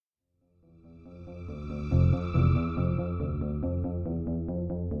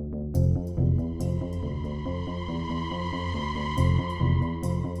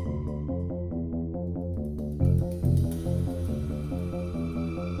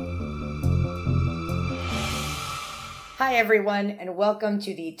Hi, everyone, and welcome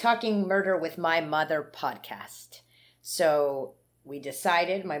to the Talking Murder with My Mother podcast. So, we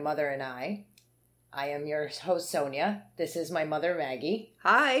decided, my mother and I am your host, Sonia. This is my mother, Maggie.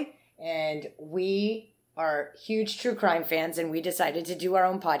 Hi. And we are huge true crime fans, and we decided to do our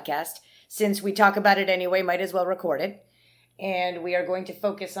own podcast. Since we talk about it anyway, might as well record it. And we are going to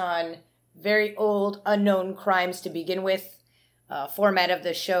focus on very old, unknown crimes to begin with. Format of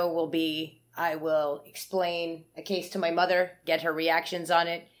the show will be I will explain a case to my mother, get her reactions on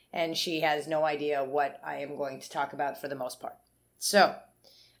it, and she has no idea what I am going to talk about for the most part. So,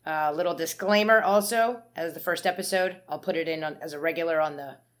 a little disclaimer also, as the first episode, I'll put it in as a regular on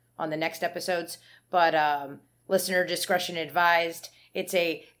the next episodes, but listener discretion advised. It's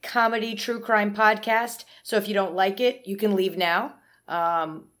a comedy true crime podcast, so if you don't like it, you can leave now.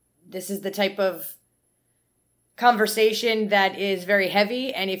 This is the type of conversation that is very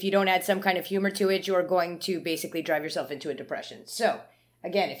heavy, and if you don't add some kind of humor to it, you're going to basically drive yourself into a depression. So,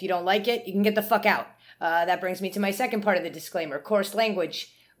 again, if you don't like it, you can get the fuck out. That brings me to my second part of the disclaimer, coarse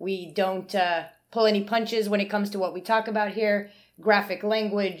language. We don't pull any punches when it comes to what we talk about here. Graphic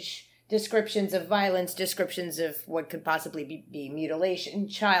language, descriptions of violence, descriptions of what could possibly be mutilation,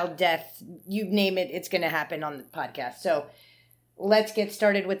 child death, you name it, it's going to happen on the podcast. So, let's get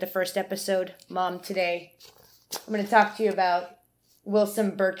started with the first episode. Mom, today I'm going to talk to you about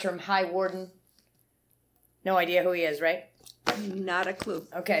Wilson Bertram Highwarden. No idea who he is, right? Not a clue.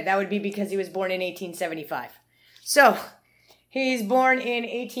 Okay, that would be because he was born in 1875. So, he's born in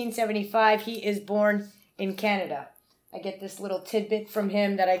 1875. He is born in Canada. I get this little tidbit from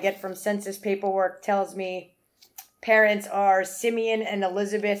him that I get from census paperwork. Tells me parents are Simeon and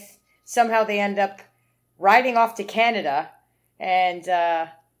Elizabeth. Somehow they end up riding off to Canada, and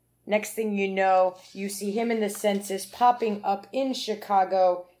next thing you know, you see him in the census popping up in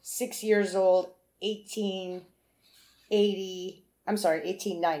Chicago, 6 years old, 1890.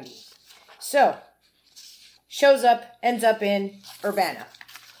 So, shows up, ends up in Urbana,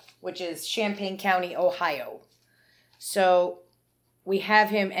 which is Champaign County, Ohio. So, we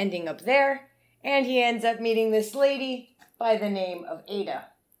have him ending up there, and he ends up meeting this lady by the name of Ada.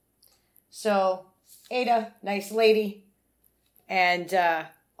 So, Ada, nice lady, and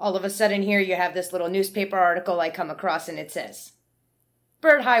all of a sudden here you have this little newspaper article I come across, and it says,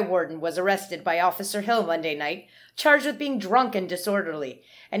 Bert Highwarden was arrested by Officer Hill Monday night, charged with being drunk and disorderly,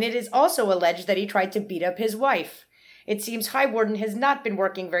 and it is also alleged that he tried to beat up his wife. It seems Highwarden has not been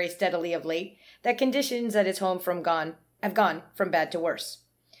working very steadily of late, that conditions at his home have gone from bad to worse.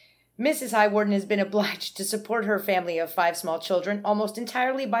 Mrs. Highwarden has been obliged to support her family of 5 small children almost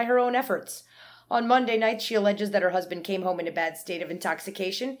entirely by her own efforts. On Monday night, she alleges that her husband came home in a bad state of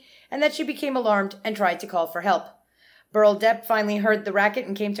intoxication and that she became alarmed and tried to call for help. Burl Depp finally heard the racket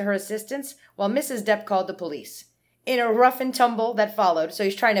and came to her assistance, while Mrs. Depp called the police. In a rough and tumble that followed, so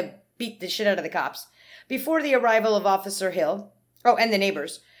he's trying to beat the shit out of the cops, before the arrival of Officer Hill, and the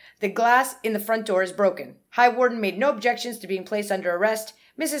neighbors, the glass in the front door is broken. Highwarden made no objections to being placed under arrest.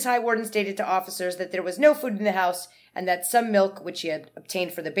 Mrs. Highwarden stated to officers that there was no food in the house and that some milk, which she had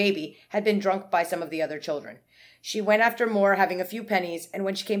obtained for the baby, had been drunk by some of the other children. She went after more, having a few pennies, and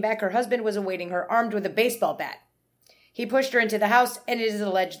when she came back, her husband was awaiting her armed with a baseball bat. He pushed her into the house, and it is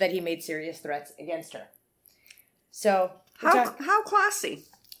alleged that he made serious threats against her. So, How classy.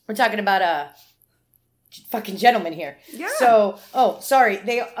 We're talking about a fucking gentleman here. Yeah. So, sorry,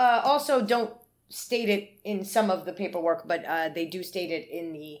 they also don't state it in some of the paperwork, but they do state it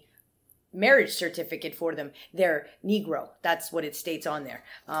in the marriage certificate for them. They're Negro. That's what it states on there.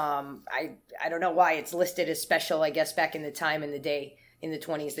 I don't know why it's listed as special. I guess back in the time in the day, in the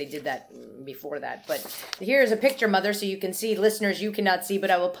 20s, they did that before that. But here's a picture, Mother, so you can see. Listeners, you cannot see,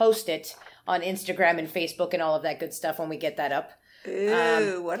 but I will post it on Instagram and Facebook and all of that good stuff when we get that up.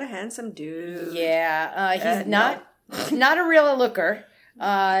 Ooh, what a handsome dude. Yeah, he's not a real looker.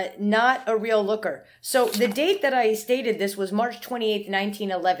 Not a real looker. So the date that I stated this was March 28th,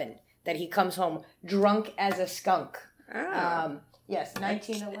 1911. That he comes home drunk as a skunk. Oh. Yes,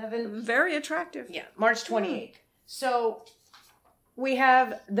 1911. Very attractive. Yeah, March 28th. So we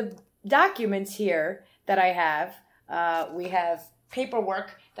have the documents here that I have. We have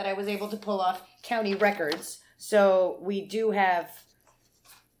paperwork that I was able to pull off county records. So we do have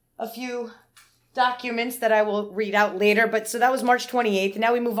a few documents that I will read out later. But so that was March 28th.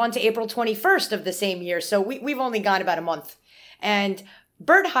 Now we move on to April 21st of the same year. So we've only gone about a month. And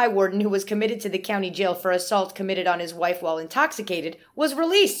Bert Highwarden, who was committed to the county jail for assault committed on his wife while intoxicated, was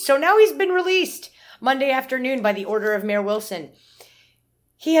released. So now he's been released Monday afternoon by the order of Mayor Wilson.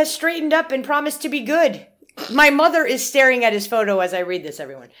 He has straightened up and promised to be good. My mother is staring at his photo as I read this,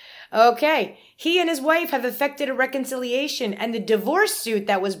 everyone. Okay. He and his wife have effected a reconciliation, and the divorce suit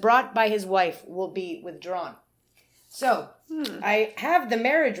that was brought by his wife will be withdrawn. So, I have the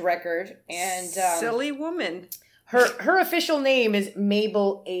marriage record, and... silly woman. Her official name is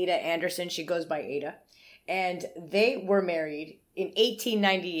Mabel Ada Anderson. She goes by Ada. And they were married in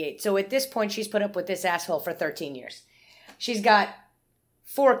 1898. So at this point, she's put up with this asshole for 13 years. She's got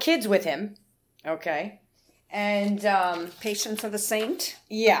 4 kids with him. Okay. And... Patience of a saint.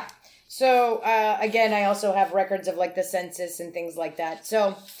 Yeah. So, again, I also have records of, like, the census and things like that.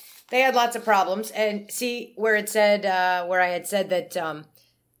 So, they had lots of problems. And see where it said, where I had said that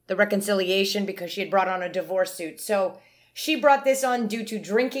the reconciliation because she had brought on a divorce suit. So, she brought this on due to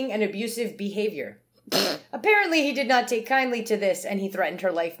drinking and abusive behavior. Apparently, he did not take kindly to this, and he threatened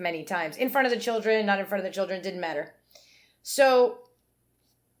her life many times. In front of the children, not in front of the children, didn't matter. So,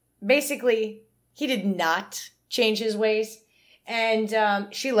 basically, he did not change his ways.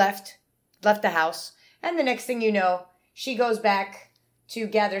 And she left the house. And the next thing you know, she goes back to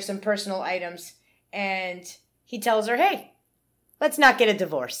gather some personal items. And he tells her, hey, let's not get a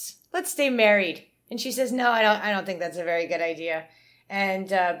divorce. Let's stay married. And she says, no, I don't think that's a very good idea. And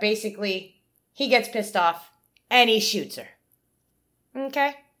basically, he gets pissed off and he shoots her.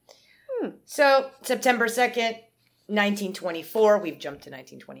 Okay? So, September 2nd, 1924. We've jumped to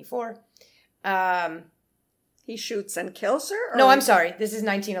 1924. He shoots and kills her? No, I'm sorry. This is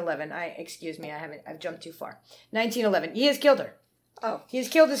 1911. Excuse me. I've jumped too far. 1911. He has killed her. Oh. He has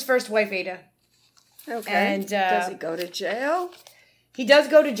killed his first wife, Ada. Okay. And does he go to jail? He does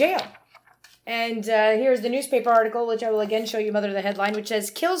go to jail. And here's the newspaper article, which I will again show you, Mother, the headline, which says,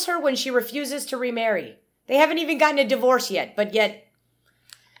 kills her when she refuses to remarry. They haven't even gotten a divorce yet, but yet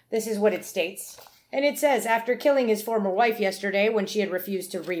this is what it states. And it says, after killing his former wife yesterday when she had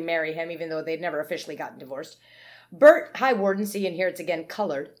refused to remarry him, even though they'd never officially gotten divorced, Bert Highwarden, see, and here it's again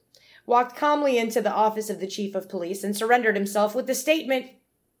colored, walked calmly into the office of the chief of police and surrendered himself with the statement,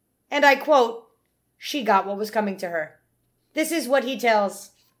 and I quote, she got what was coming to her. This is what he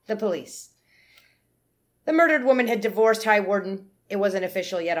tells the police. The murdered woman had divorced Highwarden, it wasn't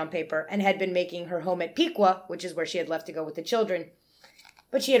official yet on paper, and had been making her home at Piqua, which is where she had left to go with the children.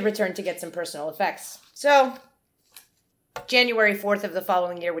 But she had returned to get some personal effects. So, January 4th of the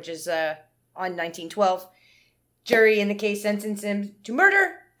following year, which is on 1912, jury in the case sentenced him to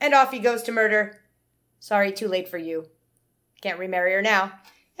murder, and off he goes to murder. Sorry, too late for you. Can't remarry her now.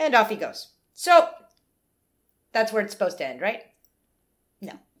 And off he goes. So, that's where it's supposed to end, right?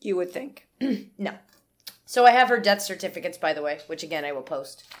 No. You would think. No. So I have her death certificates, by the way, which again I will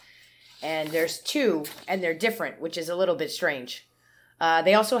post. And there's 2, and they're different, which is a little bit strange.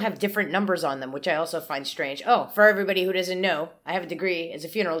 They also have different numbers on them, which I also find strange. Oh, for everybody who doesn't know, I have a degree as a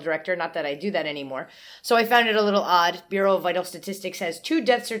funeral director, not that I do that anymore. So I found it a little odd. Bureau of Vital Statistics has 2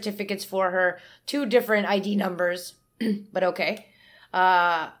 death certificates for her, 2 different ID numbers, but okay.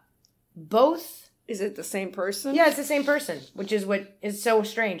 Both... Is it the same person? Yeah, it's the same person, which is what is so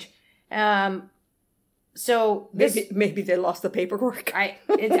strange. So this, maybe they lost the paperwork. I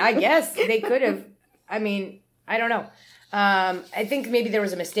guess they could have. I mean, I don't know. I think maybe there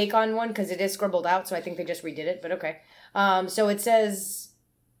was a mistake on one because it is scribbled out, so I think they just redid it. But okay. So it says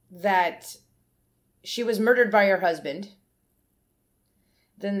that she was murdered by her husband.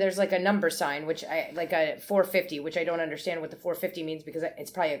 Then there's like a number sign, which like a 450, which I don't understand what the 450 means because it's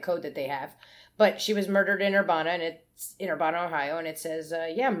probably a code that they have. But she was murdered in Urbana, and it's in Urbana, Ohio, and it says,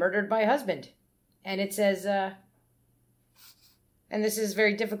 murdered by husband. And it says, and this is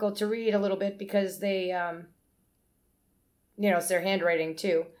very difficult to read a little bit because they, it's their handwriting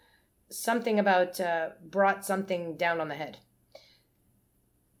too. Something about brought something down on the head.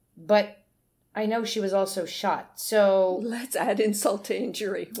 But I know she was also shot, so... Let's add insult to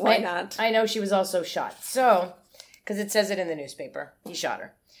injury. Why not? I know she was also shot, so... Because it says it in the newspaper. He shot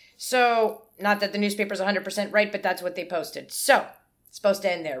her. So, not that the newspaper's 100% right, but that's what they posted. So, it's supposed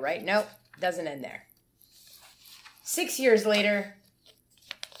to end there, right? Nope, doesn't end there. 6 years later,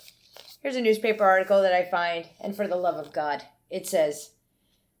 here's a newspaper article that I find, and for the love of God, it says,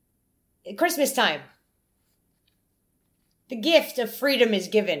 at Christmas time, the gift of freedom is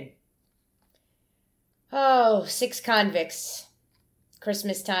given. Oh, 6 convicts.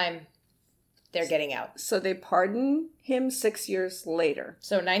 Christmas time, they're getting out. So they pardon him 6 years later.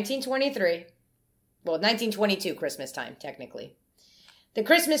 So 1922 Christmas time, technically. The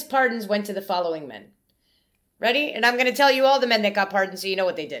Christmas pardons went to the following men. Ready? And I'm going to tell you all the men that got pardoned so you know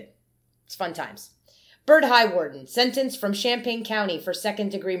what they did. It's fun times. Bert Highwarden, sentenced from Champaign County for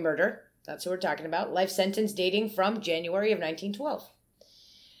second-degree murder. That's who we're talking about. Life sentence dating from January of 1912.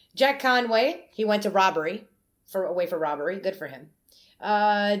 Jack Conway, he went to robbery, away for robbery. Good for him.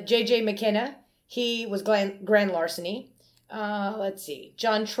 J.J. McKenna, he was grand larceny. Let's see.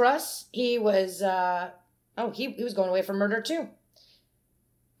 John Truss, he was, he was going away for murder too.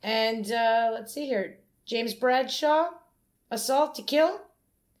 And let's see here. James Bradshaw, assault to kill.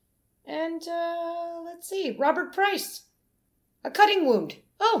 And let's see. Robert Price, a cutting wound.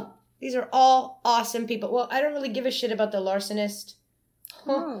 Oh, these are all awesome people. Well, I don't really give a shit about the larcenist.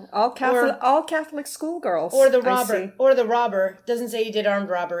 Oh, all Catholic schoolgirls. Or the robber. Or the robber. Doesn't say he did armed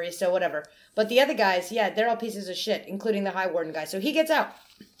robbery, so whatever. But the other guys, yeah, they're all pieces of shit, including the High Warden guy. So he gets out.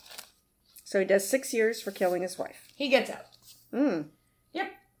 So he does 6 years for killing his wife. He gets out.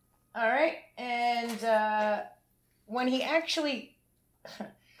 Yep. All right. And when he actually...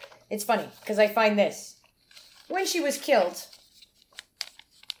 It's funny, because I find this. When she was killed...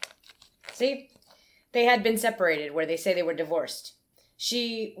 See? They had been separated, where they say they were divorced.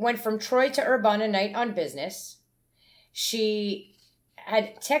 She went from Troy to Urbana night on business. She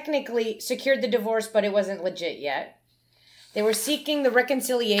had technically secured the divorce, but it wasn't legit yet. They were seeking the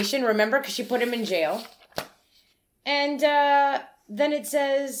reconciliation, remember, because she put him in jail. And then it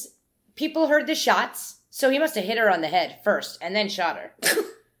says, people heard the shots, so he must have hit her on the head first and then shot her.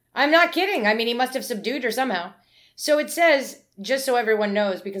 I'm not kidding. I mean, he must have subdued her somehow. So it says, just so everyone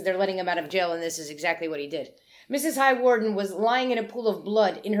knows, because they're letting him out of jail, and this is exactly what he did. Mrs. High Warden was lying in a pool of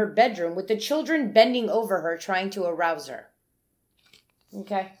blood in her bedroom with the children bending over her, trying to arouse her.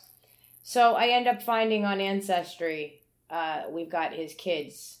 Okay. So I end up finding on Ancestry, we've got his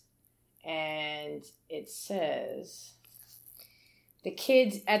kids. And it says, the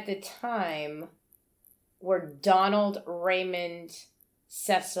kids at the time were Donald, Raymond,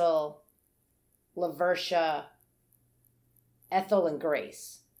 Cecil, Lavertia, Ethel, and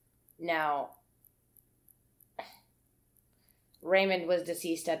Grace. Now... Raymond was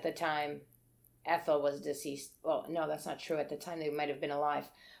deceased at the time. Ethel was deceased. Well, no, that's not true. At the time, they might have been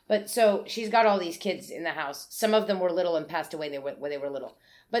alive. But so she's got all these kids in the house. Some of them were little and passed away when they were little.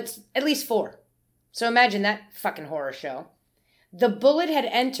 But at least 4. So imagine that fucking horror show. The bullet had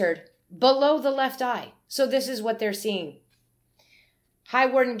entered below the left eye. So this is what they're seeing. High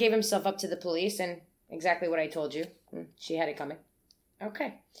Warden gave himself up to the police, and exactly what I told you. She had it coming.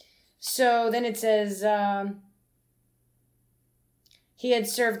 Okay. So then it says... he had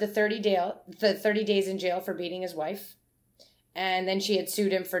served the 30 days in jail for beating his wife. And then she had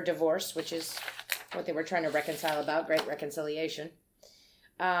sued him for divorce, which is what they were trying to reconcile about. Great reconciliation.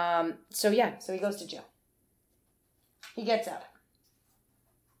 So he goes to jail. He gets out.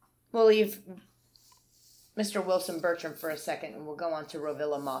 We'll leave Mr. Wilson Bertram for a second, and we'll go on to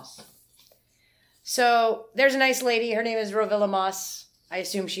Rovilla Moss. So there's a nice lady. Her name is Rovilla Moss. I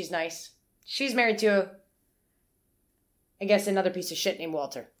assume she's nice. She's married to... I guess another piece of shit named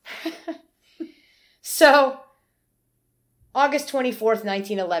Walter. So, August 24th,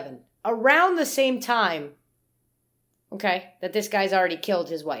 1911. Around the same time, okay, that this guy's already killed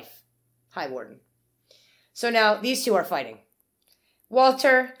his wife, High Warden. So now, these two are fighting.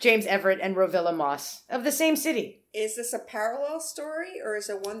 Walter, James Everett, and Rovilla Moss of the same city. Is this a parallel story, or is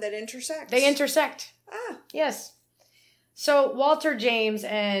it one that intersects? They intersect. Ah. Yes. So Walter James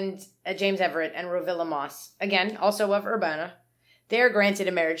and James Everett and Rovilla Moss, again, also of Urbana, they are granted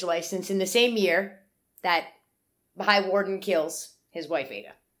a marriage license in the same year that High Warden kills his wife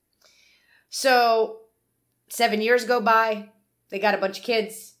Ada. So 7 years go by, they got a bunch of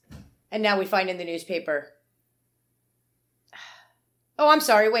kids, and now we find in the newspaper. Oh, I'm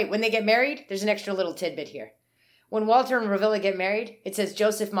sorry, wait, when they get married, there's an extra little tidbit here. When Walter and Rovilla get married, it says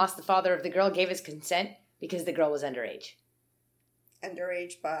Joseph Moss, the father of the girl, gave his consent because the girl was underage.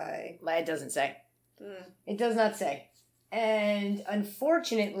 Underage by... It doesn't say. It does not say. And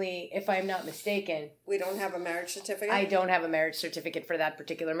unfortunately, if I'm not mistaken... We don't have a marriage certificate? I don't have a marriage certificate for that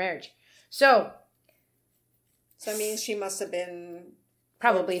particular marriage. So it means she must have been...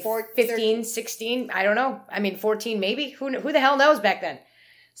 Probably 15, 16, I don't know. I mean, 14 maybe? Who the hell knows back then?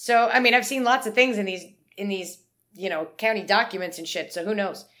 So, I mean, I've seen lots of things in these, county documents and shit, so who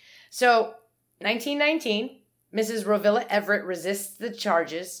knows? So, 1919... Mrs. Rovilla Everett resists the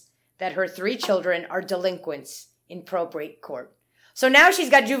charges that her 3 children are delinquents in probate court. So now she's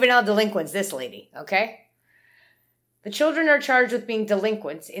got juvenile delinquents, this lady, okay? The children are charged with being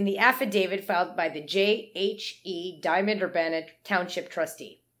delinquents in the affidavit filed by the J.H.E. Diamond-Urbana Township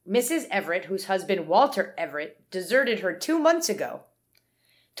trustee. Mrs. Everett, whose husband Walter Everett deserted her 2 months ago,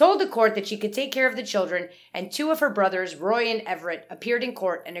 told the court that she could take care of the children, and 2 of her brothers, Roy and Everett, appeared in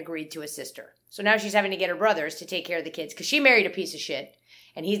court and agreed to assist her. So now she's having to get her brothers to take care of the kids because she married a piece of shit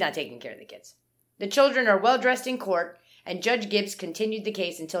and he's not taking care of the kids. The children are well dressed in court and Judge Gibbs continued the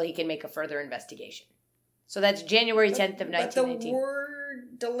case until he can make a further investigation. So that's January 10th of 1919. But the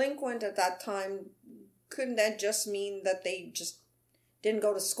word delinquent at that time, couldn't that just mean that they just didn't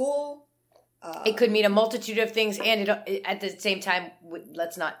go to school? It could mean a multitude of things, and at the same time,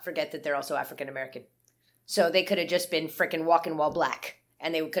 let's not forget that they're also African American. So they could have just been frickin' walking while black,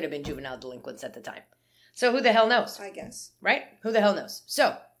 and they could have been juvenile delinquents at the time. So who the hell knows? I guess. Right? Who the hell knows?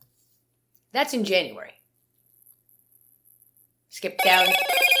 So, that's in January. Skip down.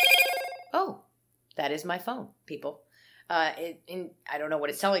 Oh, that is my phone, people. I don't know what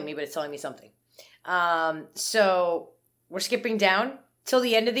it's telling me, but it's telling me something. So, we're skipping down till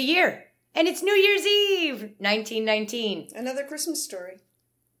the end of the year. And it's New Year's Eve, 1919. Another Christmas story.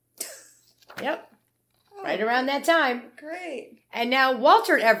 Yep. Right around that time. Great. And now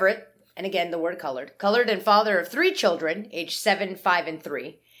Walter Everett, and again the word colored and father of 3 children, aged 7, 5, and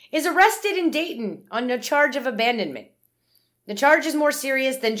 3, is arrested in Dayton on a charge of abandonment. The charge is more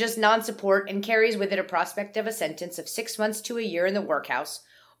serious than just non-support and carries with it a prospect of a sentence of 6 months to a year in the workhouse,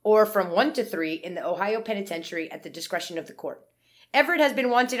 or from 1 to 3 in the Ohio Penitentiary at the discretion of the court. Everett has been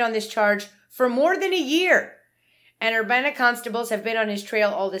wanted on this charge for more than a year, and Urbana constables have been on his trail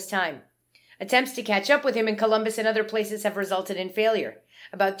all this time. Attempts to catch up with him in Columbus and other places have resulted in failure.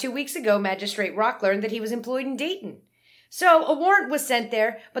 About 2 weeks ago, Magistrate Rock learned that he was employed in Dayton. So a warrant was sent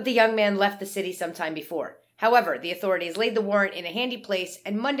there, but the young man left the city sometime before. However, the authorities laid the warrant in a handy place,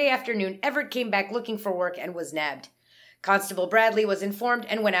 and Monday afternoon, Everett came back looking for work and was nabbed. Constable Bradley was informed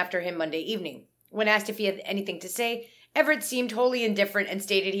and went after him Monday evening. When asked if he had anything to say, Everett seemed wholly indifferent and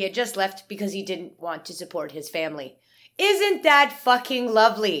stated he had just left because he didn't want to support his family. Isn't that fucking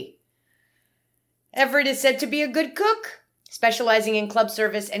lovely? Everett is said to be a good cook, specializing in club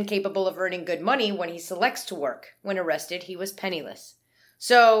service and capable of earning good money when he selects to work. When arrested, he was penniless.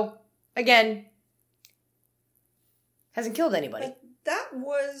 So, again, hasn't killed anybody. But that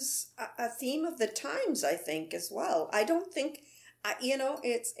was a theme of the times, I think, as well. I don't think,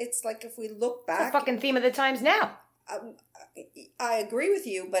 it's like if we look back. It's the fucking theme of the times now. I agree with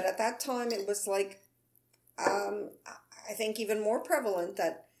you, but at that time it was like, I think even more prevalent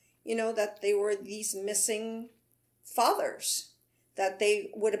that, that they were these missing fathers, that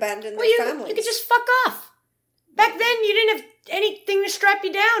they would abandon their families. You could just fuck off. Back then, you didn't have anything to strap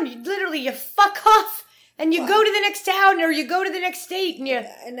you down. You fuck off, and you go to the next town or you go to the next state, and you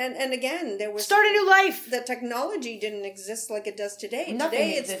and again there was start a new life. The technology didn't exist like it does today. Nothing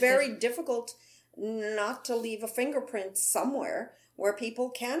today, existed. It's very difficult not to leave a fingerprint somewhere where people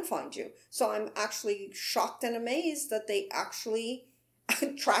can find you. So I'm actually shocked and amazed that they actually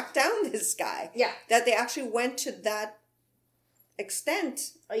tracked down this guy. Yeah. That they actually went to that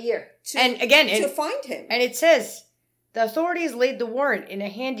extent. A year. To find him. And it says, the authorities laid the warrant in a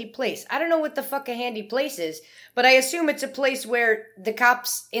handy place. I don't know what the fuck a handy place is, but I assume it's a place where the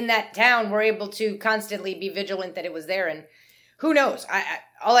cops in that town were able to constantly be vigilant that it was there, and who knows?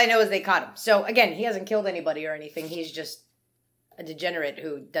 All I know is they caught him. So, again, he hasn't killed anybody or anything. He's just a degenerate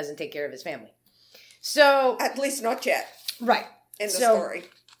who doesn't take care of his family. So... At least not yet. Right. In the story.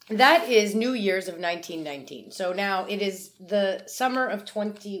 That is New Year's of 1919. So now it is the summer of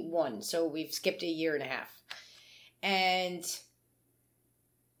 21. So we've skipped a year and a half. And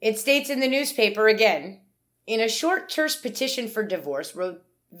it states in the newspaper again, in a short, terse petition for divorce,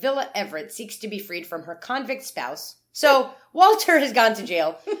 Rovilla Everett seeks to be freed from her convict spouse. So Walter has gone to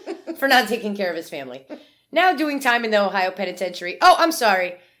jail for not taking care of his family. Now doing time in the Ohio Penitentiary. Oh, I'm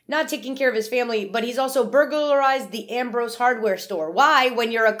sorry. Not taking care of his family, but he's also burglarized the Ambrose hardware store. Why,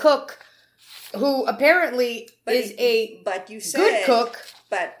 when you're a cook who apparently is a good cook?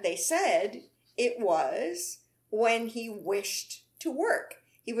 But they said it was when he wished to work.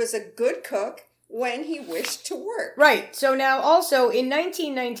 He was a good cook when he wished to work. Right. So now also in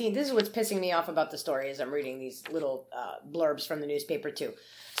 1919, this is what's pissing me off about the story as I'm reading these little blurbs from the newspaper too.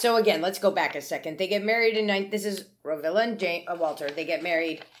 So again, let's go back a second. They get married this is Rovilla and Walter. They get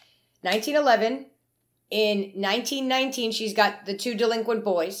married 1911. In 1919, she's got the 2 delinquent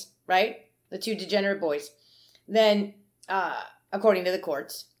boys, right? The 2 degenerate boys. Then, according to the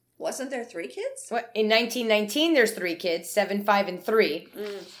courts. Wasn't there 3 kids? In 1919, there's 3 kids, 7, 5, and 3.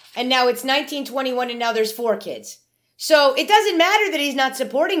 And now it's 1921, and now there's 4 kids. So it doesn't matter that he's not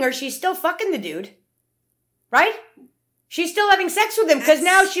supporting her. She's still fucking the dude. Right? She's still having sex with him because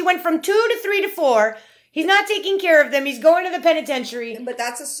now she went from 2 to 3 to 4. He's not taking care of them. He's going to the penitentiary. But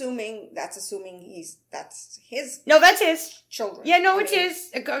that's assuming that's his. No, that's his children. Yeah, no, it's his.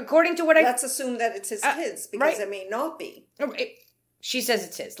 According to what let's assume that it's his kids because it may not be. She says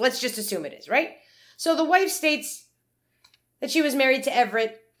it's his. Let's just assume it is, right? So the wife states that she was married to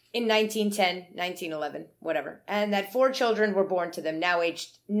Everett in 1910, 1911, whatever, and that 4 children were born to them, now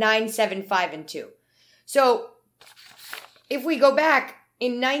aged 9, 7, 5, and 2. So, if we go back,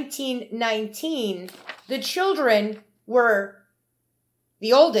 in 1919, the children were,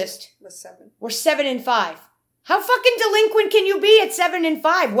 the oldest, were 7 and 5. How fucking delinquent can you be at 7 and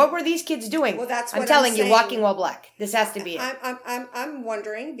 5? What were these kids doing? Well, that's what I'm telling you, saying. walking while black. This has to be it. I'm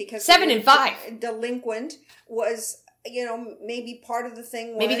wondering because 7 and 5. Delinquent was, maybe part of the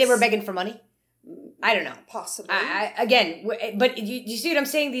thing was... Maybe they were begging for money. I don't know. Possibly. Again, but you see what I'm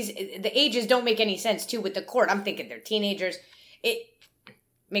saying? The ages don't make any sense, too, with the court. I'm thinking they're teenagers. It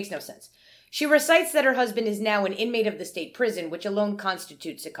makes no sense. She recites that her husband is now an inmate of the state prison, which alone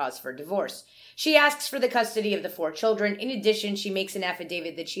constitutes a cause for divorce. She asks for the custody of the 4 children. In addition, she makes an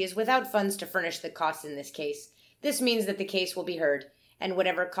affidavit that she is without funds to furnish the costs in this case. This means that the case will be heard, and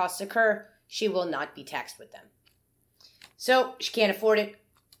whatever costs occur, she will not be taxed with them. So, she can't afford it.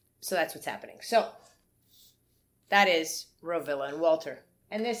 So that's what's happening. So, that is Rovilla and Walter.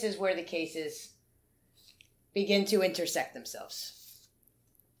 And this is where the cases begin to intersect themselves.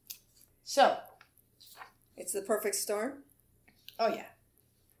 So. It's the perfect storm? Oh, yeah.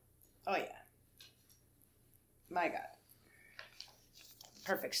 Oh, yeah. My God.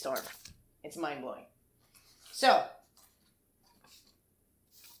 Perfect storm. It's mind-blowing. So.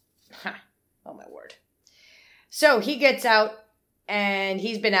 Oh, my word. So, he gets out. And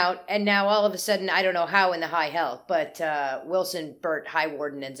he's been out, and now all of a sudden, I don't know how in the high hell, but Wilson Burt High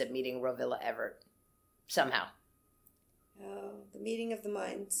Warden ends up meeting Rovilla Everett somehow. Oh, the meeting of the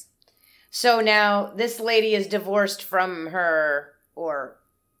minds. So now this lady is divorced from her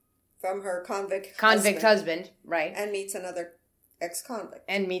convict husband, right? And meets another ex-convict.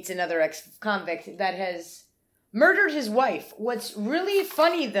 That has murdered his wife. What's really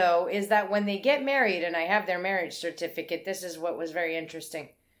funny, though, is that when they get married, and I have their marriage certificate, this is what was very interesting.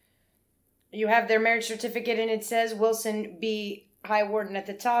 You have their marriage certificate, and it says Wilson B. High Warden at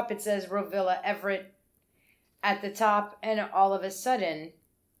the top. It says Rovilla Everett at the top. And all of a sudden,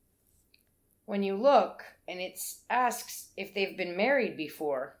 when you look, and it asks if they've been married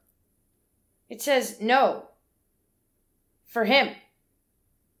before, it says no. For him.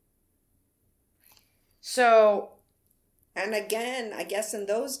 So, and again, I guess in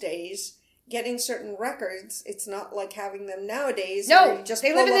those days, getting certain records, it's not like having them nowadays. No,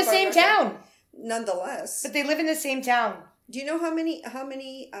 they live in the same town. Nonetheless. But they live in the same town. Do you know how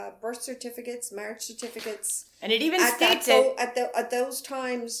many birth certificates, marriage certificates? And it even states it. At those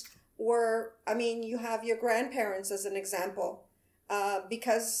times were, you have your grandparents as an example.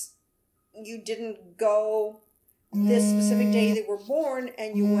 Because you didn't go this specific day they were born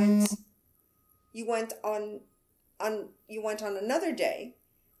and you went on another day,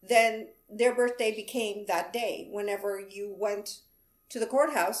 then their birthday became that day. Whenever you went to the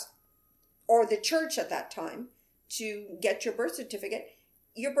courthouse or the church at that time to get your birth certificate,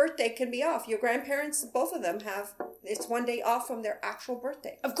 your birthday can be off. Your grandparents, both of them it's one day off from their actual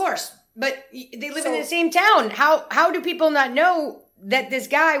birthday. Of course, but they live in the same town. How do people not know that this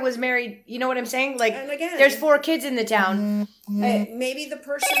guy was married? You know what I'm saying? Like, and again, there's 4 kids in the town. Maybe the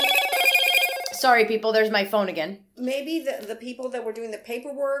person... Sorry, people, there's my phone again. Maybe the people that were doing the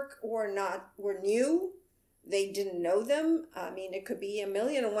paperwork were new. They didn't know them. It could be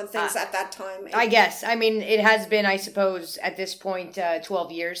 1,000,001 things at that time. I guess. It has been, I suppose, at this point,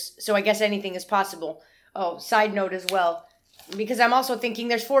 12 years. So I guess anything is possible. Oh, side note as well. Because I'm also thinking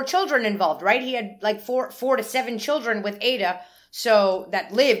there's 4 children involved, right? He had like 4 to 7 children with Ada, so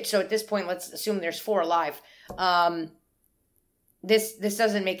that lived. So at this point, let's assume there's 4 alive. This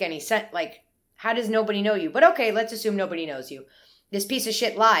doesn't make any sense. Like, how does nobody know you? But okay, let's assume nobody knows you. This piece of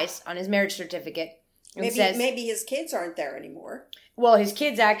shit lies on his marriage certificate. Maybe his kids aren't there anymore. Well, his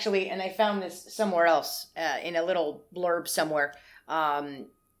kids actually, and I found this somewhere else, in a little blurb somewhere,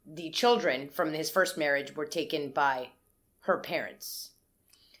 the children from his first marriage were taken by her parents.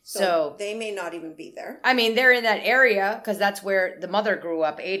 So they may not even be there. They're in that area because that's where the mother grew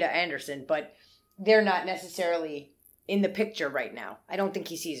up, Ada Anderson, but they're not necessarily in the picture right now. I don't think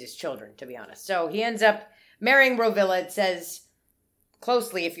he sees his children, to be honest. So he ends up marrying Rovilla. It says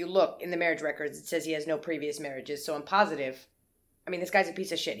closely, if you look in the marriage records, it says he has no previous marriages. So I'm positive. This guy's a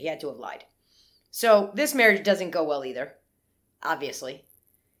piece of shit. He had to have lied. So this marriage doesn't go well either, obviously.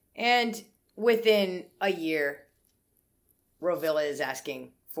 And within a year, Rovilla is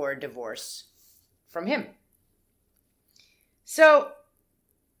asking for a divorce from him. So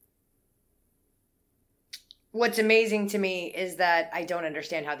what's amazing to me is that I don't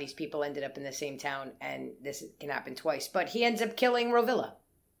understand how these people ended up in the same town, and this can happen twice. But he ends up killing Rovilla.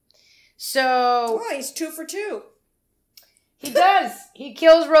 So... Oh, he's 2 for 2. He does. He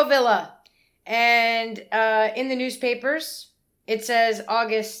kills Rovilla. And in the newspapers, it says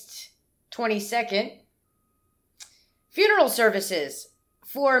August 22nd. Funeral services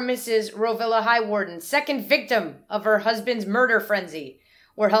for Mrs. Rovilla Highwarden, second victim of her husband's murder frenzy,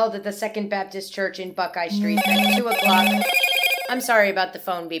 were held at the Second Baptist Church in Buckeye Street at 2 o'clock. I'm sorry about the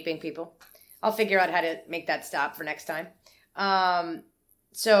phone beeping, people. I'll figure out how to make that stop for next time.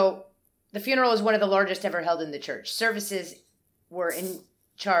 So the funeral is one of the largest ever held in the church. Services were in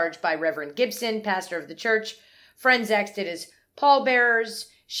charge by Reverend Gibson, pastor of the church. Friends acted as pallbearers.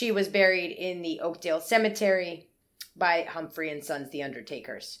 She was buried in the Oakdale Cemetery by Humphrey and Sons, the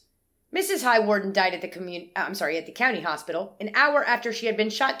undertakers. Mrs. Highwarden died at the county hospital an hour after she had been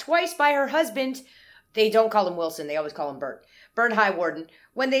shot twice by her husband. They don't call him Wilson, they always call him Bert. Bert Highwarden,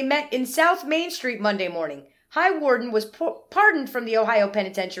 when they met in South Main Street Monday morning. Highwarden was pardoned from the Ohio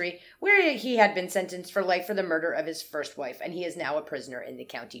Penitentiary, where he had been sentenced for life for the murder of his first wife, and he is now a prisoner in the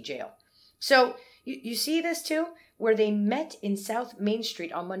county jail. So, you see this too? Where they met in South Main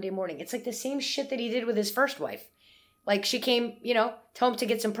Street on Monday morning. It's like the same shit that he did with his first wife. Like, she came, home to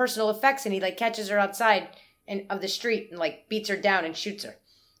get some personal effects, and he, catches her outside of the street and, beats her down and shoots her.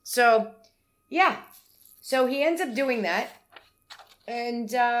 So, yeah. So, he ends up doing that. And,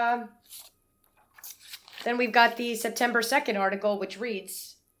 then we've got the September 2nd article, which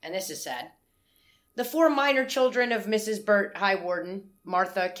reads, and this is sad, the 4 minor children of Mrs. Bert Highwarden,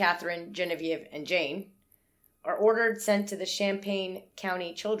 Martha, Catherine, Genevieve, and Jane, are ordered sent to the Champaign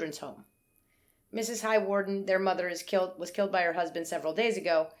County Children's Home. Mrs. Highwarden, their mother, was killed by her husband several days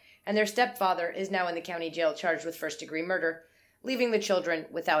ago, and their stepfather is now in the county jail charged with first-degree murder, leaving the children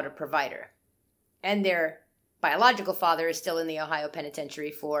without a provider. And their biological father is still in the Ohio Penitentiary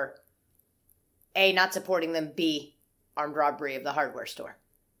for A, not supporting them, B, armed robbery of the hardware store.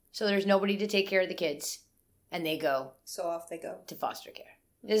 So there's nobody to take care of the kids, and they go. So off they go. To foster care.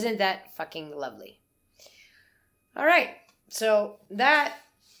 Isn't that fucking lovely? All right, so that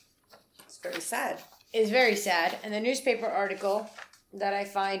It's very sad. is very sad. And the newspaper article that I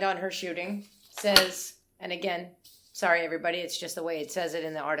find on her shooting says, and again, sorry everybody, it's just the way it says it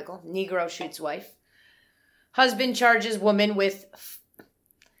in the article, Negro shoots wife. Husband charges woman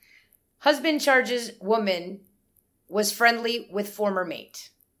was friendly with former mate.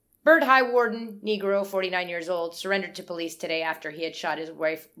 Bert Highwarden, Negro, 49 years old, surrendered to police today after he had shot his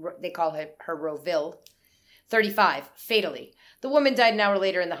wife, they call her Roville, 35, fatally. The woman died an hour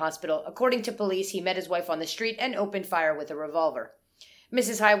later in the hospital. According to police, he met his wife on the street and opened fire with a revolver.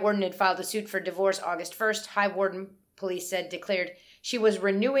 Mrs. Highwarden had filed a suit for divorce August 1st. Highwarden, police said, declared she was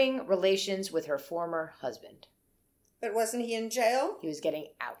renewing relations with her former husband. But wasn't he in jail? He was getting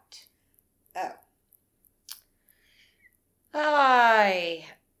out. Oh.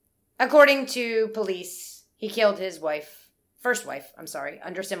 According to police, he killed his first wife,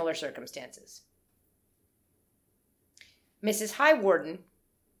 under similar circumstances. Mrs. Highwarden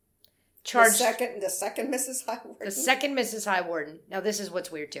charged... The second Mrs. Highwarden? The second Mrs. Highwarden. Now, this is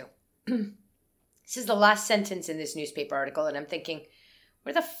what's weird, too. This is the last sentence in this newspaper article, and I'm thinking,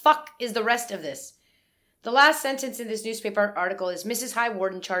 where the fuck is the rest of this? The last sentence in this newspaper article is Mrs.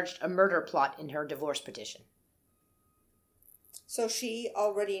 Highwarden charged a murder plot in her divorce petition. So she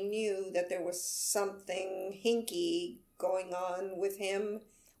already knew that there was something hinky going on with him.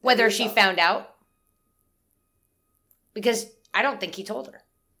 Whether she found out? Because I don't think he told her.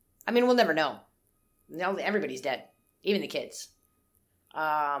 I mean, we'll never know. No, everybody's dead. Even the kids.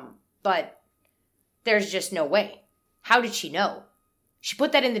 But there's just no way. How did she know? She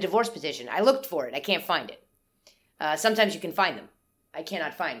put that in the divorce petition. I looked for it. I can't find it. Sometimes you can find them. I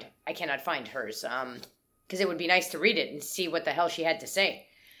cannot find hers. Because it would be nice to read it and see what the hell she had to say.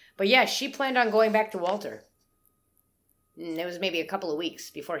 But yeah, she planned on going back to Walter. And it was maybe a couple of weeks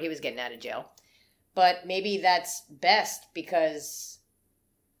before he was getting out of jail. But maybe that's best because,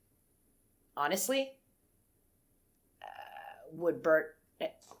 honestly, would Bert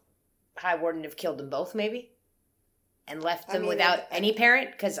Highwarden have killed them both maybe? And left them without any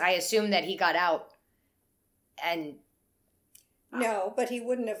parent? Because I assume that he got out and... No, but he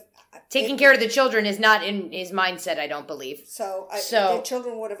wouldn't have... Taking care of the children is not in his mindset, I don't believe. So the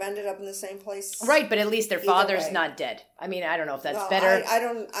children would have ended up in the same place. Right, but at least their father's not dead. I mean, I don't know if that's better. I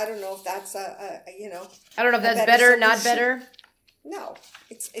don't know if that's I don't know if that's better, not better. No,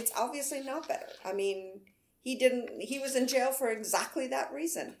 it's obviously not better. I mean, he was in jail for exactly that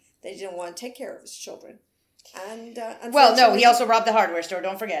reason. They didn't want to take care of his children. And well, no, he also robbed the hardware store,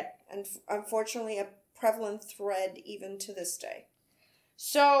 don't forget. And unfortunately, a prevalent thread even to this day.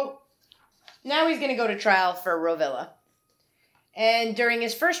 So, now he's going to go to trial for Rovilla. And during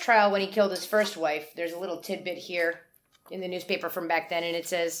his first trial, when he killed his first wife, there's a little tidbit here in the newspaper from back then, and it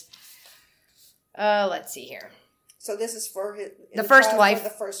says, let's see here. So this is for the first wife.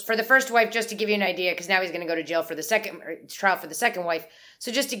 For the first wife, just to give you an idea, because now he's going to go to jail for the trial for the second wife.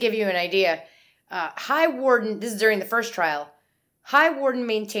 So just to give you an idea, High Warden, this is during the first trial, High Warden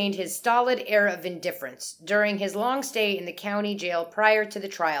maintained his stolid air of indifference. During his long stay in the county jail prior to the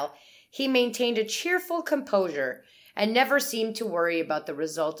trial, he maintained a cheerful composure and never seemed to worry about the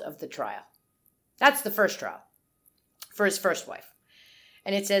result of the trial. That's the first trial for his first wife.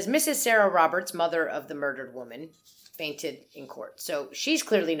 And it says, Mrs. Sarah Roberts, mother of the murdered woman, fainted in court. So she's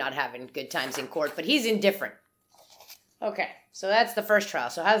clearly not having good times in court, but he's indifferent. Okay, so that's the first trial.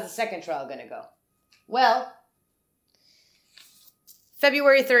 So how's the second trial going to go? Well,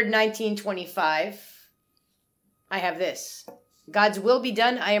 February 3rd, 1925, I have this. God's will be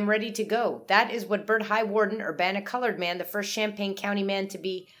done, I am ready to go. That is what Bert High Warden, Urbana colored man, the first Champaign County man to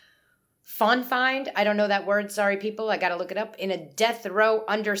be confined, I don't know that word, sorry people, I gotta look it up, in a death row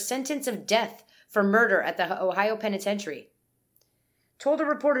under sentence of death for murder at the Ohio Penitentiary. Told a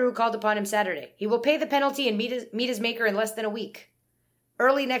reporter who called upon him Saturday, he will pay the penalty and meet his maker in less than a week.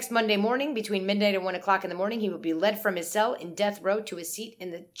 Early next Monday morning, between midnight and 1 o'clock in the morning, he will be led from his cell in death row to his seat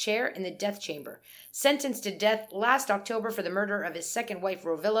in the chair in the death chamber. Sentenced to death last October for the murder of his second wife,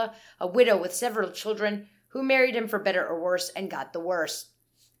 Rovilla, a widow with several children, who married him for better or worse and got the worse.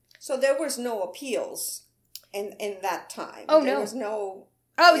 So there was no appeals in that time. Oh, there no. Was no...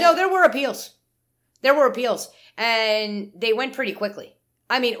 Oh, yeah. No, there were appeals. There were appeals. And they went pretty quickly.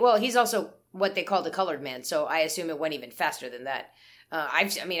 I mean, well, he's also what they called a colored man, so I assume it went even faster than that.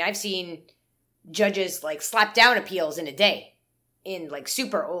 I've seen judges like slap down appeals in a day in like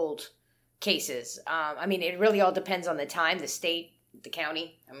super old cases. It really all depends on the time, the state, the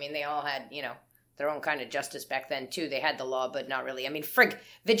county. I mean, they all had, their own kind of justice back then too. They had the law, but not really. I mean,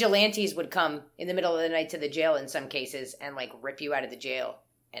 vigilantes would come in the middle of the night to the jail in some cases and like rip you out of the jail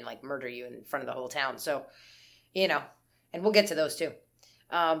and like murder you in front of the whole town. So, and we'll get to those too.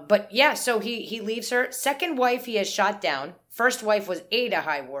 But yeah, so he leaves her. Second wife he has shot down. First wife was Ada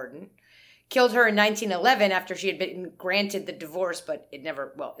High Warden. Killed her in 1911 after she had been granted the divorce, but it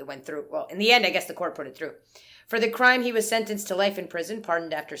went through. Well, in the end, I guess the court put it through. For the crime, he was sentenced to life in prison,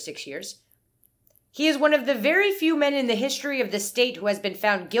 pardoned after 6 years. He is one of the very few men in the history of the state who has been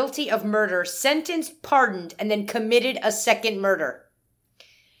found guilty of murder, sentenced, pardoned, and then committed a second murder.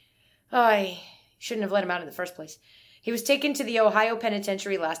 I shouldn't have let him out in the first place. He was taken to the Ohio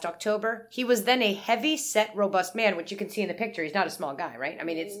Penitentiary last October. He was then a heavy-set, robust man, which you can see in the picture. He's not a small guy, right? I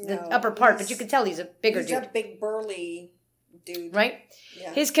mean, it's the upper part, but you can tell he's a bigger dude. He's a big, burly dude. Right?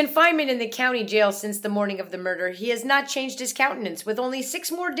 Yeah. His confinement in the county jail since the morning of the murder, he has not changed his countenance. With only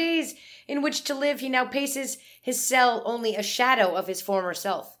 6 more days in which to live, he now paces his cell only a shadow of his former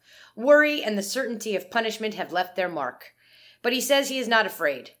self. Worry and the certainty of punishment have left their mark. But he says he is not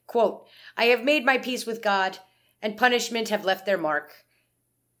afraid. Quote, I have made my peace with God, and punishment have left their mark.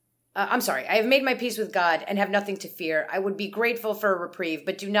 I have made my peace with God and have nothing to fear. I would be grateful for a reprieve,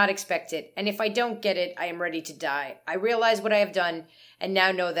 but do not expect it. And if I don't get it, I am ready to die. I realize what I have done and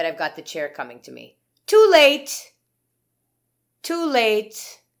now know that I've got the chair coming to me. Too late. Too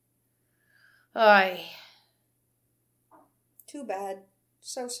late. Too bad.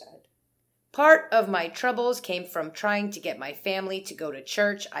 So sad. Part of my troubles came from trying to get my family to go to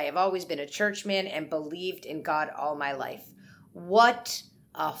church. I have always been a churchman and believed in God all my life. What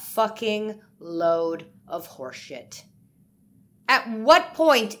a fucking load of horseshit. At what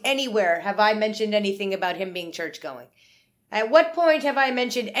point anywhere have I mentioned anything about him being church-going? At what point have I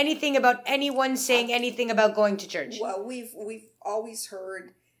mentioned anything about anyone saying anything about going to church? Well, we've always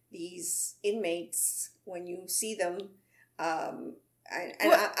heard these inmates, when you see them,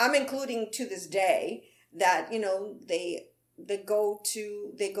 I'm including to this day that they go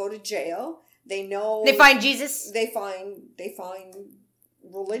to jail. They know they find Jesus. They find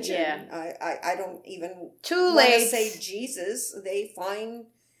religion. Yeah. I don't even too want to late say Jesus. They find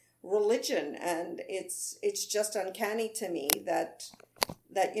religion, and it's just uncanny to me that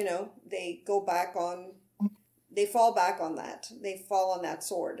they go back on. They fall back on that. They fall on that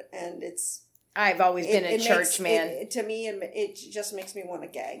sword, and it's. I've always been a church man. To me, it just makes me want to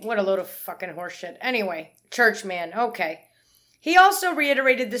gag. What a load of fucking horseshit. Anyway, church man. Okay. He also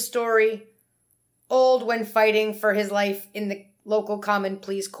reiterated the story, old when fighting for his life in the local common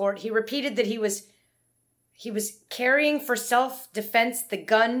pleas court. He repeated that he was carrying for self-defense the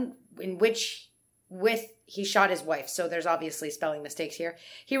gun with he shot his wife. So there's obviously spelling mistakes here.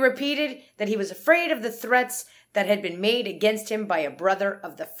 He repeated that he was afraid of the threats that had been made against him by a brother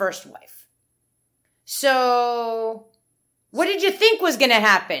of the first wife. So, what did you think was going to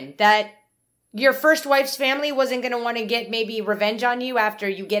happen? That your first wife's family wasn't going to want to get maybe revenge on you after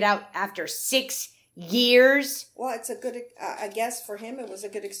you get out after 6 years? Well, it's a good, I guess for him, it was a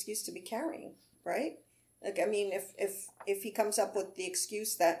good excuse to be carrying, right? Like, I mean, if he comes up with the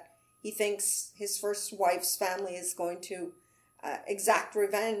excuse that he thinks his first wife's family is going to exact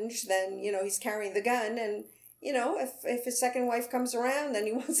revenge, then, you know, he's carrying the gun. And, you know, if his second wife comes around and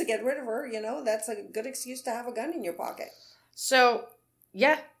he wants to get rid of her, you know, that's a good excuse to have a gun in your pocket. So,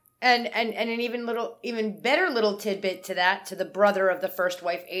 yeah. And an even better little tidbit to that, to the brother of the first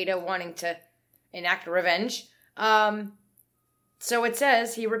wife, Ada, wanting to enact revenge. So it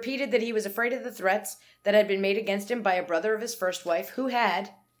says, he repeated that he was afraid of the threats that had been made against him by a brother of his first wife who had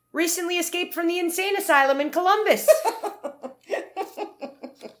recently escaped from the insane asylum in Columbus.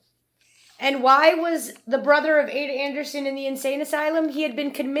 And why was the brother of Ada Anderson in the insane asylum? He had been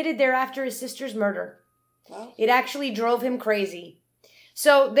committed there after his sister's murder. Wow. It actually drove him crazy.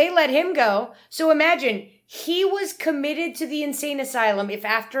 So they let him go. So imagine, he was committed to the insane asylum if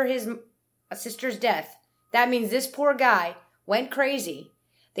after his sister's death. That means this poor guy went crazy.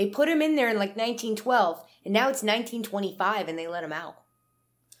 They put him in there in like 1912, and now it's 1925, and they let him out.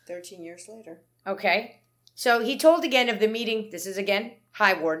 13 years later. Okay. So he told again of the meeting. This is again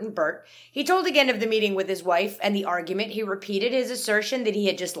High Warden Burt. He told again of the meeting with his wife and the argument. He repeated his assertion that he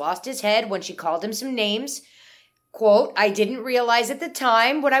had just lost his head when she called him some names. Quote, I didn't realize at the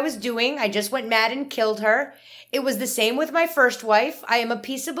time what I was doing. I just went mad and killed her. It was the same with my first wife. I am a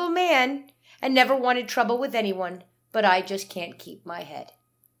peaceable man and never wanted trouble with anyone, but I just can't keep my head.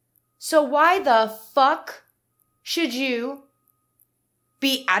 So why the fuck should you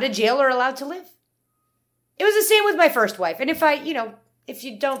be out of jail or allowed to live? It was the same with my first wife. And if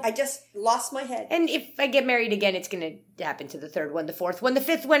you don't... I just lost my head. And if I get married again, it's going to happen to the third one, the fourth one, the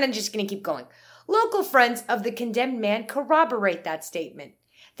fifth one. I'm just going to keep going. Local friends of the condemned man corroborate that statement.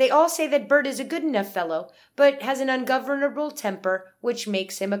 They all say that Burt is a good enough fellow, but has an ungovernable temper, which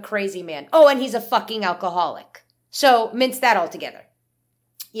makes him a crazy man. Oh, and he's a fucking alcoholic. So mince that all together.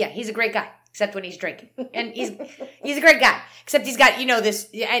 Yeah, he's a great guy, except when he's drinking. And he's a great guy, except he's got, this,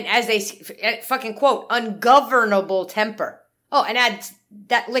 and as they fucking quote, ungovernable temper. Oh, and add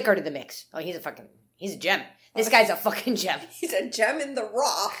that liquor to the mix. Oh, he's a gem. This guy's a fucking gem. He's a gem in the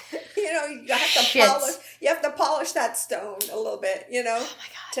rough. You have to polish that stone a little bit, Oh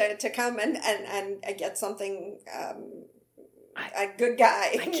my God. to come and get something, a good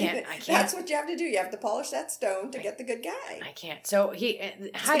guy. I can't. That's what you have to do. You have to polish that stone to get the good guy. I can't. So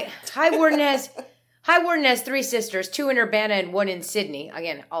High Warden has 3 sisters, 2 in Urbana and 1 in Sydney.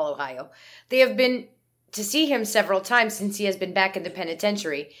 Again, all Ohio. They have been to see him several times since he has been back in the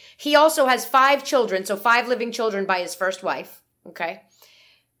penitentiary. He also has 5 children, so 5 living children by his first wife. Okay.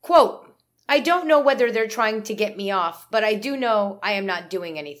 Quote, I don't know whether they're trying to get me off, but I do know I am not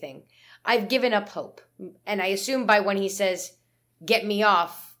doing anything. I've given up hope. And I assume by when he says, get me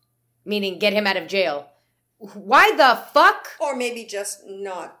off, meaning get him out of jail. Why the fuck? Or maybe just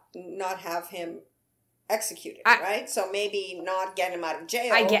not have him executed, right? So maybe not get him out of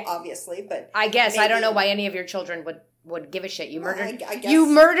jail, obviously, but I guess I don't know why any of your children would give a shit. You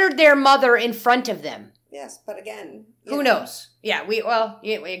murdered their mother in front of them. Yes, but again, who knows? Yeah,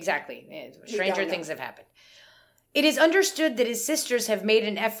 exactly. Stranger things have happened. It is understood that his sisters have made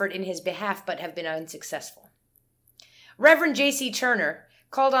an effort in his behalf, but have been unsuccessful. Reverend J.C. Turner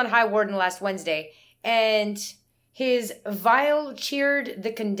called on High Warden last Wednesday, and his vial cheered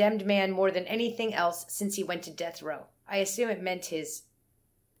the condemned man more than anything else since he went to death row. I assume it meant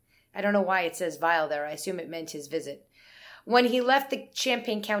I don't know why it says vial there. I assume it meant his visit. When he left the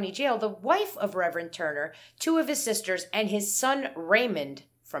Champaign County Jail, the wife of Reverend Turner, 2 of his sisters, and his son Raymond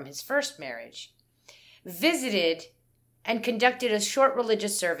from his first marriage visited and conducted a short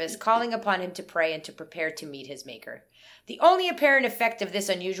religious service, calling upon him to pray and to prepare to meet his Maker. The only apparent effect of this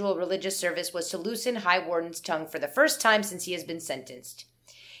unusual religious service was to loosen High Warden's tongue for the first time since he has been sentenced.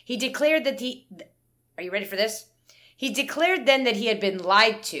 He declared that are you ready for this? He declared then that he had been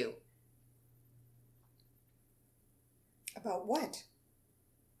lied to. About what?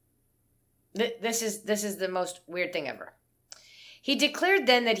 This is the most weird thing ever. He declared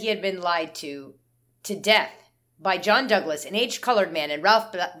then that he had been lied to death by John Douglas, an aged colored man, and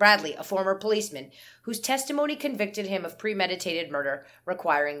Ralph Bradley, a former policeman, whose testimony convicted him of premeditated murder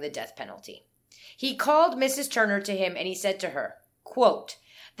requiring the death penalty. He called Mrs. Turner to him, and he said to her, quote,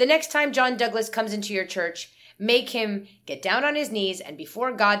 the next time John Douglas comes into your church, make him get down on his knees and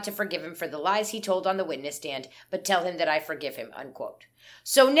before God to forgive him for the lies he told on the witness stand, but tell him that I forgive him, unquote.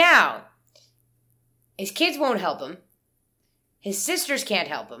 So now, his kids won't help him. His sisters can't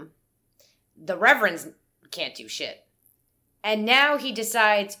help him. The reverends can't do shit. And now he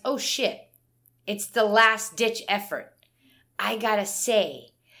decides, oh shit, It's the last-ditch effort. I gotta say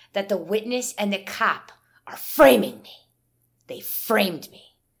that the witness and the cop are framing me. They framed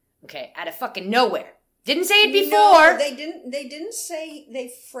me. Okay, out of fucking nowhere. Didn't say it before. No, they didn't say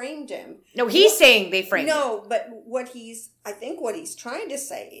they framed him. No, he's saying they framed him. No, but I think what he's trying to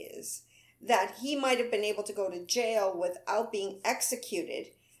say is that he might have been able to go to jail without being executed,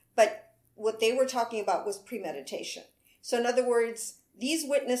 but what they were talking about was premeditation. So in other words, these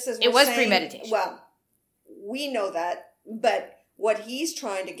witnesses were It was saying, premeditation. Well, we know that, but what he's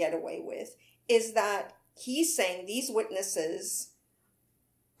trying to get away with is that he's saying these witnesses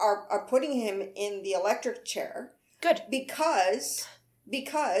are putting him in the electric chair. Good. Because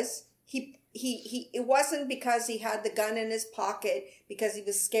he it wasn't because he had the gun in his pocket, because he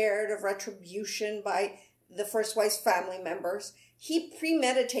was scared of retribution by the first wife's family members. He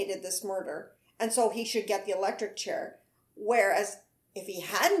premeditated this murder, and so he should get the electric chair. Whereas if he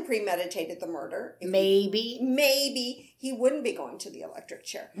hadn't premeditated the murder, maybe he wouldn't be going to the electric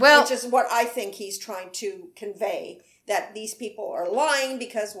chair. Well, which is what I think he's trying to convey, that these people are lying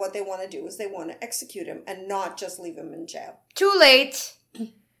because what they want to do is they want to execute him and not just leave him in jail. Too late.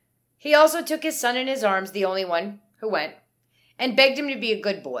 He also took his son in his arms, the only one who went, and begged him to be a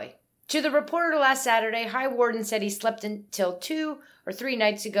good boy. To the reporter last Saturday, High Warden said he slept until 2 or 3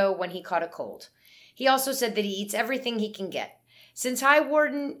 nights ago when he caught a cold. He also said that he eats everything he can get. Since High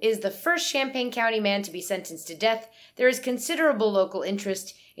Warden is the first Champaign County man to be sentenced to death, there is considerable local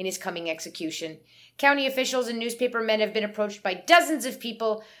interest in his coming execution. County officials and newspaper men have been approached by dozens of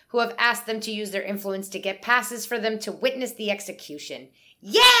people who have asked them to use their influence to get passes for them to witness the execution.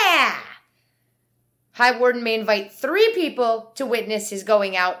 Yeah! High Warden may invite 3 people to witness his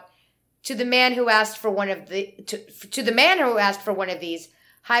going out. To the man who asked for one of these,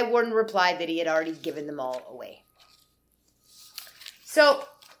 High Warden replied that he had already given them all away. So,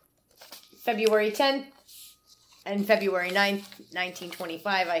 February 10th and February 9th,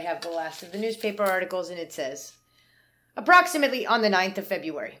 1925, I have the last of the newspaper articles, and it says, approximately on the 9th of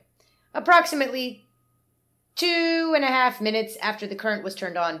February, approximately 2.5 minutes after the current was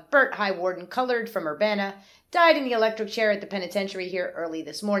turned on, Bert High Warden, colored from Urbana, died in the electric chair at the penitentiary here early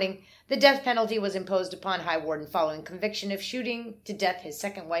this morning. The death penalty was imposed upon High Warden following conviction of shooting to death his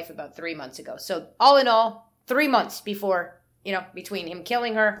second wife about 3 months ago. So, all in all, 3 months before, between him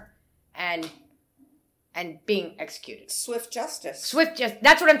killing her and being executed. Swift justice.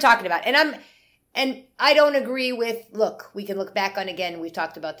 That's what I'm talking about. And I don't agree with, look, we can look back on, again, we've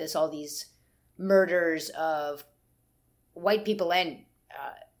talked about this, all these murders of white people and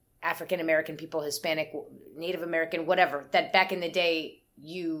African American people, Hispanic, Native American, whatever, that back in the day,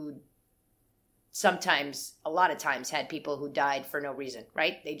 you sometimes, a lot of times, had people who died for no reason,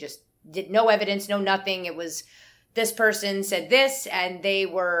 right? They just did no evidence, no nothing. It was, this person said this, and they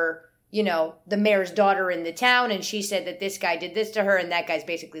were, the mayor's daughter in the town, and she said that this guy did this to her, and that guy's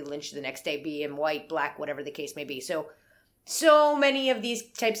basically lynched the next day, be him white, black, whatever the case may be. So many of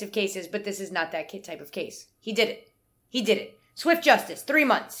these types of cases, but this is not that type of case. He did it. Swift justice, 3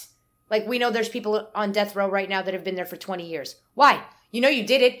 months. Like, we know there's people on death row right now that have been there for 20 years. Why? You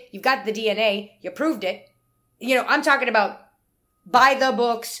did it. You've got the DNA. You proved it. I'm talking about by the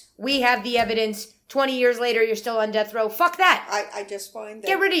books. We have the evidence. 20 years later, you're still on death row. Fuck that. I just find that...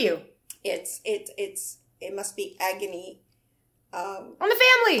 Get rid of you. It must be agony. On the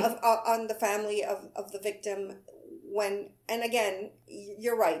family. On the family of the victim. And again,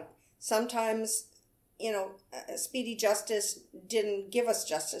 you're right. Sometimes, speedy justice didn't give us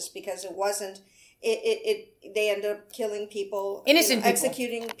justice because it wasn't, they ended up killing people. Innocent people.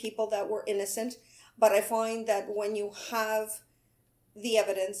 Executing people that were innocent. But I find that when you have the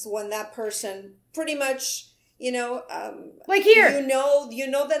evidence, when that person pretty much, like here, you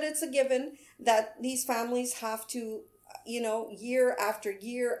know that it's a given that these families have to, year after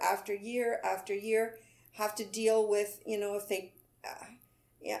year after year after year, have to deal with, if they,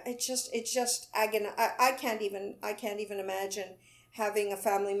 it's just agony. I can't even imagine having a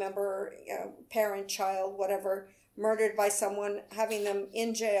family member, parent, child, whatever, murdered by someone, having them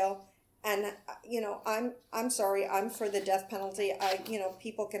in jail. And, I'm sorry, I'm for the death penalty.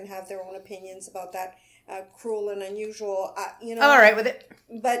 People can have their own opinions about that. Cruel and unusual, I'm all right with it.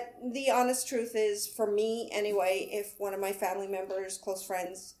 But the honest truth is, for me anyway, if one of my family members, close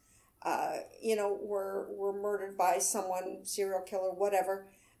friends, were murdered by someone, serial killer, whatever,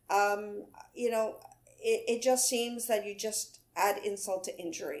 it just seems that you just add insult to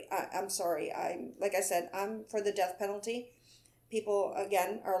injury. I'm sorry. Like I said, I'm for the death penalty. People,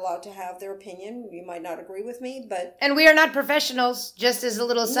 again, are allowed to have their opinion. You might not agree with me, but... And we are not professionals, just as a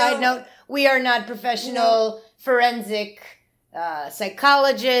little side note. We are not professional forensic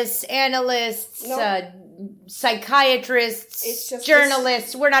psychologists, analysts, psychiatrists, It's just-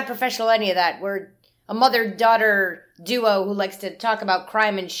 journalists. We're not professional at any of that. We're a mother-daughter duo who likes to talk about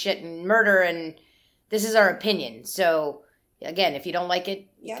crime and shit and murder, and this is our opinion. So, again, if you don't like it,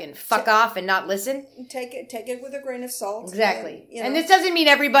 you Yeah. can fuck off and not listen. Take it with a grain of salt. Exactly. And, And this doesn't mean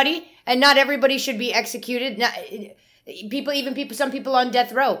everybody, and not everybody should be executed. Not, some people on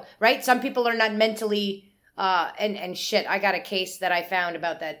death row, right? Some people are not mentally, and shit. I got a case that I found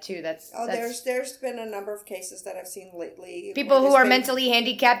about that too. That's there's been a number of cases that I've seen lately. people where who there's are been- mentally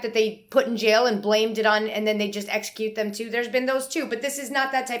handicapped that they put in jail and blamed it on, and then they just execute them too. There's been those too, but this is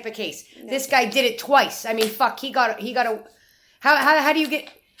not that type of case. No. This guy did it twice. I mean, fuck, he got a. How do you get?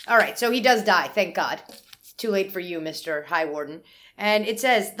 All right, so he does die. Thank God. Too late for you, Mr. High Warden. And it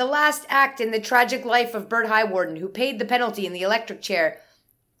says, the last act in the tragic life of Bert Highwarden, who paid the penalty in the electric chair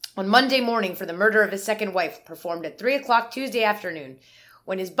on Monday morning for the murder of his second wife, performed at 3 o'clock Tuesday afternoon,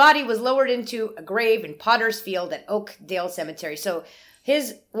 when his body was lowered into a grave in Potter's Field at Oakdale Cemetery. So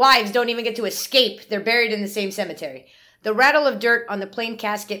his wives don't even get to escape. They're buried in the same cemetery. The rattle of dirt on the plain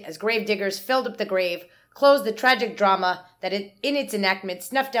casket as grave diggers filled up the grave closed the tragic drama that in its enactment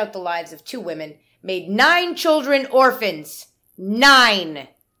snuffed out the lives of 2 women, made 9 children orphans. 9.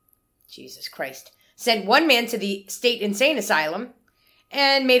 Jesus Christ. Sent 1 man to the state insane asylum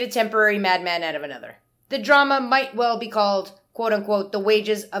and made a temporary madman out of another. The drama might well be called, quote unquote, the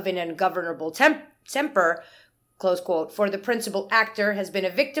wages of an ungovernable temper, close quote, for the principal actor has been a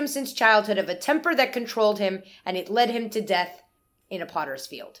victim since childhood of a temper that controlled him, and it led him to death in a potter's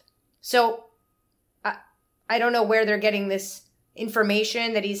field. So, I don't know where they're getting this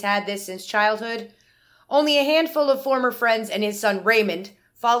information that he's had this since childhood. Only a handful of former friends and his son Raymond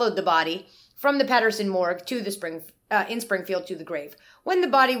followed the body from the Patterson morgue to the in Springfield to the grave. When the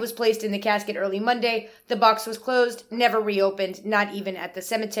body was placed in the casket early Monday, the box was closed, never reopened, not even at the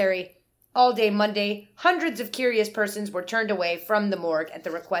cemetery. All day Monday, hundreds of curious persons were turned away from the morgue at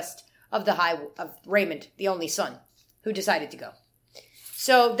the request of of Raymond, the only son, who decided to go.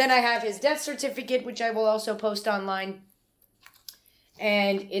 So then I have his death certificate, which I will also post online.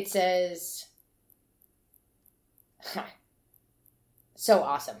 And it says, so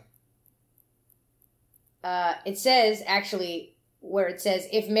awesome. It says, actually, where it says,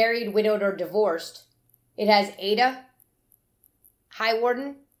 if married, widowed, or divorced, it has Ada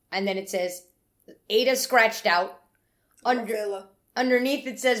Highwarden, and then it says Ada scratched out. Underneath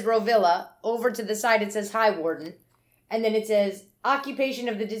it says Rovilla. Over to the side it says Highwarden. And then it says occupation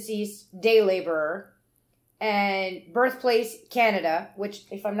of the deceased, day laborer. And birthplace, Canada, which,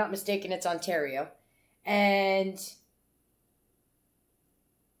 if I'm not mistaken, it's Ontario. And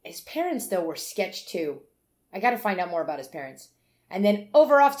his parents, though, were sketched too. I gotta find out more about his parents. And then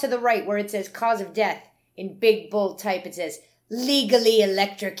over off to the right, where it says cause of death, in big bold type, it says legally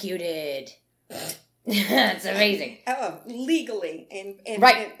electrocuted. It's amazing. Oh, legally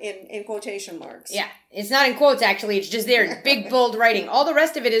Right. in quotation marks. Yeah, it's not in quotes, actually. It's just there. It's big, bold writing. All the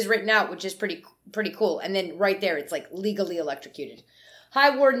rest of it is written out, which is pretty cool. And then right there, it's like legally electrocuted.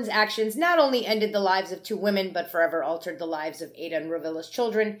 Highwarden's actions not only ended the lives of 2 women, but forever altered the lives of Ada and Rovilla's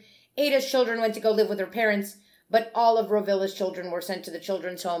children. Ada's children went to go live with her parents, but all of Rovilla's children were sent to the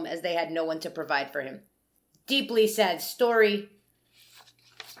children's home as they had no one to provide for him. Deeply sad story.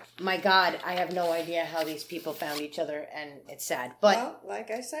 My God, I have no idea how these people found each other, and it's sad. But well, like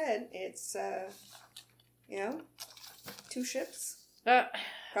I said, it's 2 ships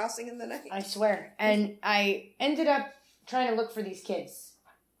crossing in the night. I swear. And I ended up trying to look for these kids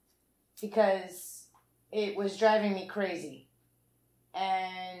because it was driving me crazy.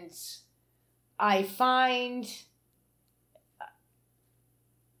 And I find,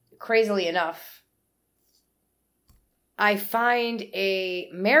 crazily enough, I find a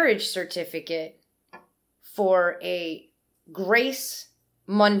marriage certificate for a Grace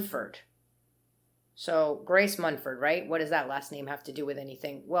Munford. So, Grace Munford, right? What does that last name have to do with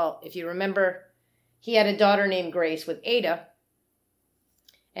anything? Well, if you remember, he had a daughter named Grace with Ada.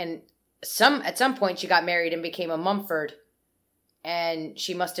 And at some point she got married and became a Mumford. And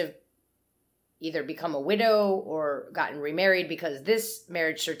she must have either become a widow or gotten remarried, because this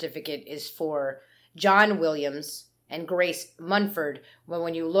marriage certificate is for John Williams and Grace Munford.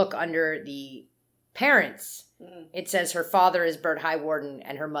 When you look under the parents, it says her father is Bert Highwarden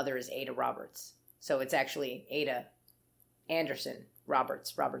and her mother is Ada Roberts. So it's actually Ada Anderson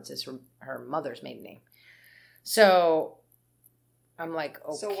Roberts. Roberts is her mother's maiden name. So I'm like,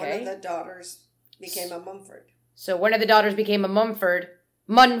 okay. So one of the daughters became a Mumford. So one of the daughters became a Munford,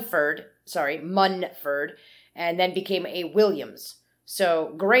 and then became a Williams.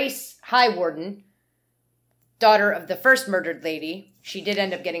 So Grace Highwarden daughter of the first murdered lady. She did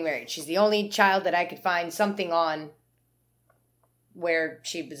end up getting married. She's the only child that I could find something on where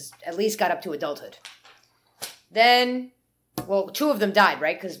she was at least got up to adulthood. Then, well, 2 of them died,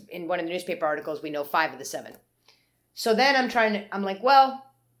 right? Because in one of the newspaper articles, we know 5 of the 7. So then I'm like, well,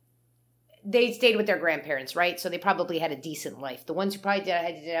 they stayed with their grandparents, right? So they probably had a decent life. The ones who probably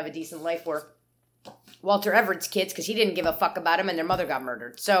didn't have a decent life were Walter Everett's kids, because he didn't give a fuck about him, and their mother got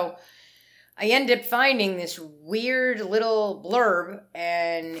murdered. So I end up finding this weird little blurb,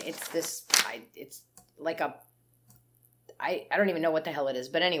 and it's like I don't even know what the hell it is,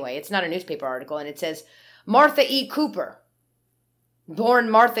 but anyway, it's not a newspaper article, and it says, Martha E. Cooper, born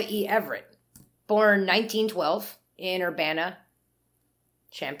Martha E. Everett, born 1912 in Urbana,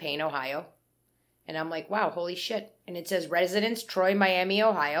 Champaign, Ohio. And I'm like, wow, holy shit. And it says residence, Troy, Miami,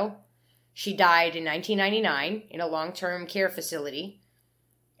 Ohio. She died in 1999 in a long-term care facility.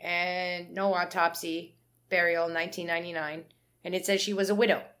 And no autopsy, burial, 1999. And it says she was a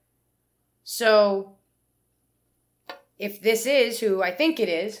widow. So, if this is who I think it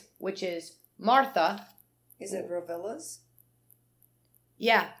is, which is Martha. Is it Rovilla's?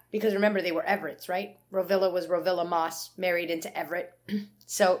 Yeah, because remember, they were Everetts, right? Rovilla was Rovilla Moss, married into Everett.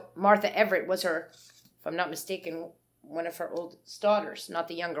 So Martha Everett was her, if I'm not mistaken, one of her oldest daughters, not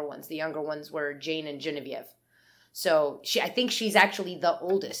the younger ones. The younger ones were Jane and Genevieve. So I think she's actually the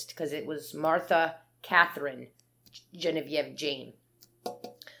oldest, because it was Martha, Catherine, Genevieve, Jane.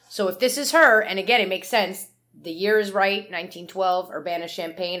 So if this is her, and again, it makes sense, the year is right, 1912,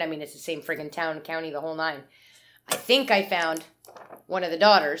 Urbana-Champaign. I mean, it's the same friggin' town, county, the whole 9. I think I found one of the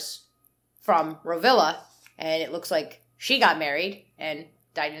daughters from Rovilla, and it looks like she got married and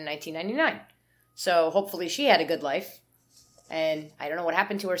died in 1999. So hopefully she had a good life, and I don't know what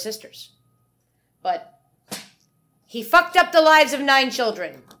happened to her sisters. But he fucked up the lives of 9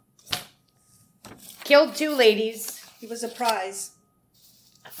 children. Killed 2 ladies. He was a prize.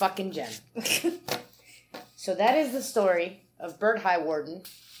 A fucking gem. So that is the story of Bert Highwarden,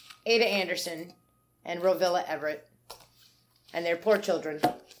 Ada Anderson, and Rovilla Everett, and their poor children,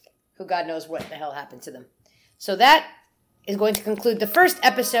 who God knows what the hell happened to them. So that is going to conclude the first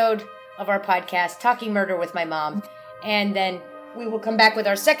episode of our podcast, Talking Murder with My Mom. And then we will come back with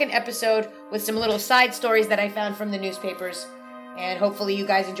our second episode with some little side stories that I found from the newspapers. And hopefully you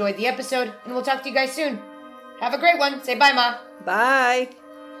guys enjoyed the episode, and we'll talk to you guys soon. Have a great one. Say bye, Ma. Bye.